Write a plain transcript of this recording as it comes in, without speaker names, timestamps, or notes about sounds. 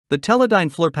The Teledyne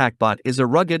FLIR PackBot is a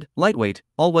rugged, lightweight,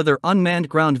 all-weather unmanned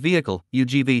ground vehicle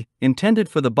 (UGV) intended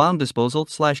for the bomb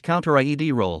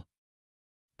disposal/counter-IED role.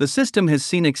 The system has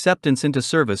seen acceptance into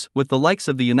service with the likes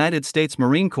of the United States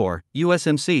Marine Corps,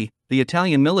 USMC, the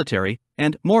Italian military,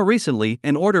 and, more recently,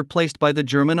 an order placed by the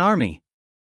German Army.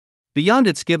 Beyond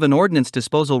its given ordnance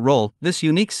disposal role, this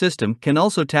unique system can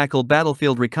also tackle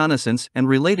battlefield reconnaissance and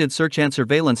related search and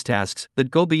surveillance tasks that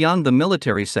go beyond the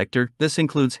military sector. This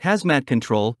includes HAZMAT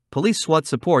control, police SWAT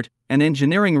support, and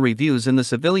engineering reviews in the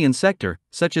civilian sector,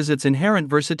 such as its inherent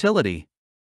versatility.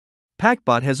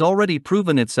 PackBot has already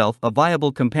proven itself a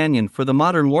viable companion for the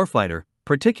modern warfighter,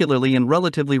 particularly in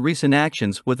relatively recent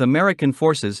actions with American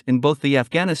forces in both the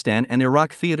Afghanistan and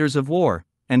Iraq theaters of war,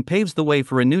 and paves the way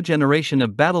for a new generation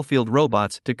of battlefield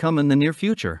robots to come in the near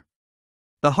future.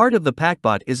 The heart of the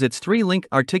PackBot is its 3-link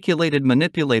articulated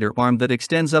manipulator arm that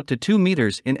extends up to 2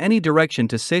 meters in any direction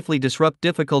to safely disrupt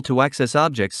difficult-to-access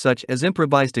objects such as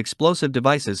improvised explosive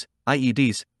devices,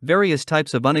 IEDs, various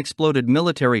types of unexploded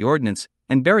military ordnance,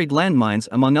 and buried landmines,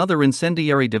 among other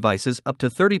incendiary devices up to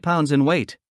 30 pounds in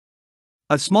weight.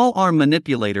 A small arm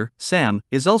manipulator, SAM,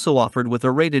 is also offered with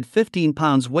a rated 15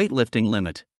 pounds weightlifting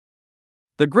limit.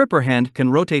 The gripper hand can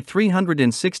rotate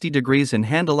 360 degrees and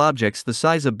handle objects the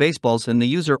size of baseballs, and the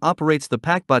user operates the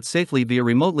PackBot safely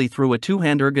remotely through a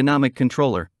 2-hand ergonomic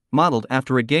controller, modeled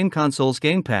after a game console's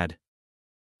gamepad.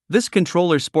 This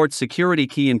controller sports security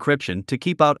key encryption to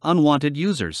keep out unwanted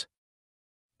users.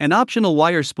 An optional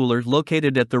wire spooler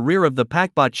located at the rear of the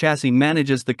PackBot chassis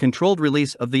manages the controlled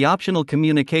release of the optional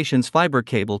communications fiber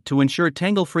cable to ensure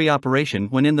tangle-free operation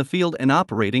when in the field and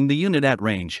operating the unit at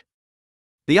range.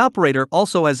 The operator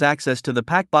also has access to the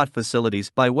PackBot facilities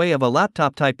by way of a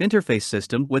laptop-type interface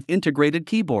system with integrated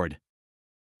keyboard.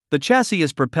 The chassis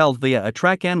is propelled via a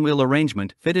track and wheel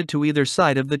arrangement fitted to either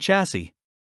side of the chassis.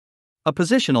 A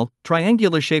positional,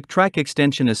 triangular-shaped track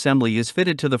extension assembly is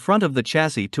fitted to the front of the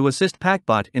chassis to assist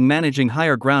PackBot in managing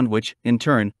higher ground, which, in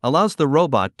turn, allows the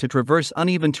robot to traverse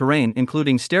uneven terrain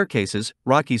including staircases,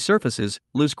 rocky surfaces,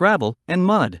 loose gravel, and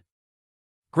mud.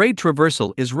 Grade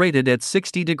traversal is rated at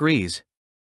 60 degrees.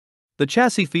 The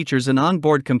chassis features an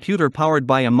onboard computer powered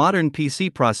by a modern PC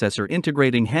processor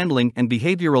integrating handling and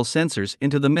behavioral sensors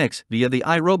into the mix via the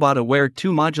iRobot Aware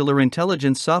 2 modular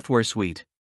intelligence software suite.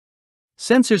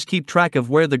 Sensors keep track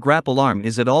of where the grapple arm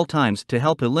is at all times to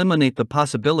help eliminate the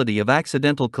possibility of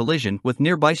accidental collision with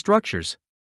nearby structures.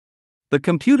 The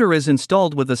computer is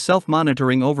installed with a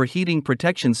self-monitoring overheating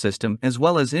protection system as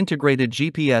well as integrated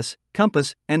GPS,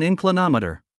 compass, and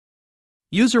inclinometer.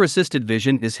 User-assisted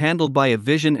vision is handled by a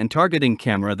vision and targeting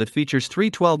camera that features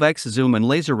 312x zoom and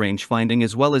laser range finding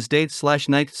as well as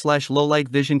day/night/low-light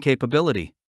vision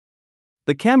capability.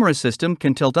 The camera system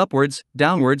can tilt upwards,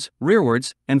 downwards,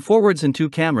 rearwards, and forwards, and 2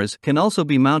 cameras can also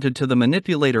be mounted to the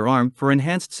manipulator arm for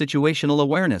enhanced situational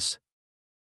awareness.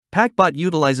 PackBot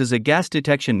utilizes a gas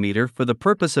detection meter for the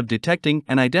purpose of detecting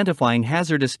and identifying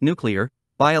hazardous nuclear,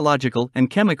 biological, and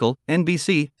chemical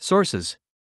 (NBC) sources.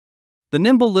 The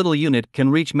nimble little unit can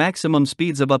reach maximum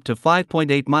speeds of up to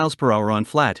 5.8 miles per hour on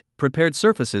flat, prepared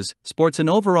surfaces, sports an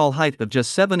overall height of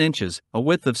just 7 inches, a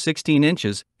width of 16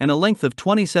 inches, and a length of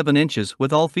 27 inches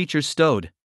with all features stowed.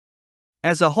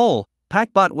 As a whole,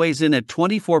 PackBot weighs in at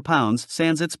 24 pounds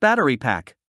sans its battery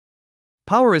pack.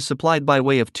 Power is supplied by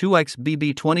way of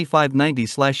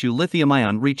 2XBB2590/U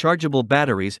lithium-ion rechargeable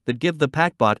batteries that give the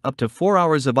PackBot up to 4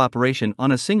 hours of operation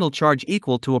on a single charge,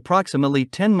 equal to approximately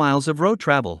 10 miles of road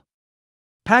travel.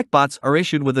 PackBots are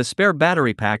issued with a spare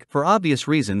battery pack for obvious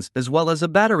reasons as well as a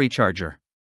battery charger.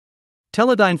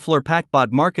 Teledyne FLIR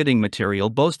PackBot marketing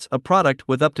material boasts a product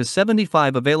with up to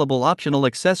 75 available optional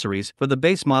accessories for the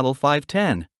base model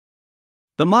 510.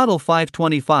 The Model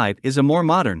 525 is a more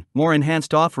modern, more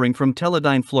enhanced offering from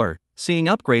Teledyne FLIR, seeing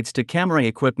upgrades to camera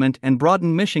equipment and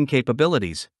broadened mission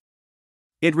capabilities.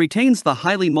 It retains the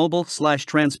highly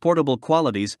mobile/transportable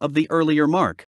qualities of the earlier Mark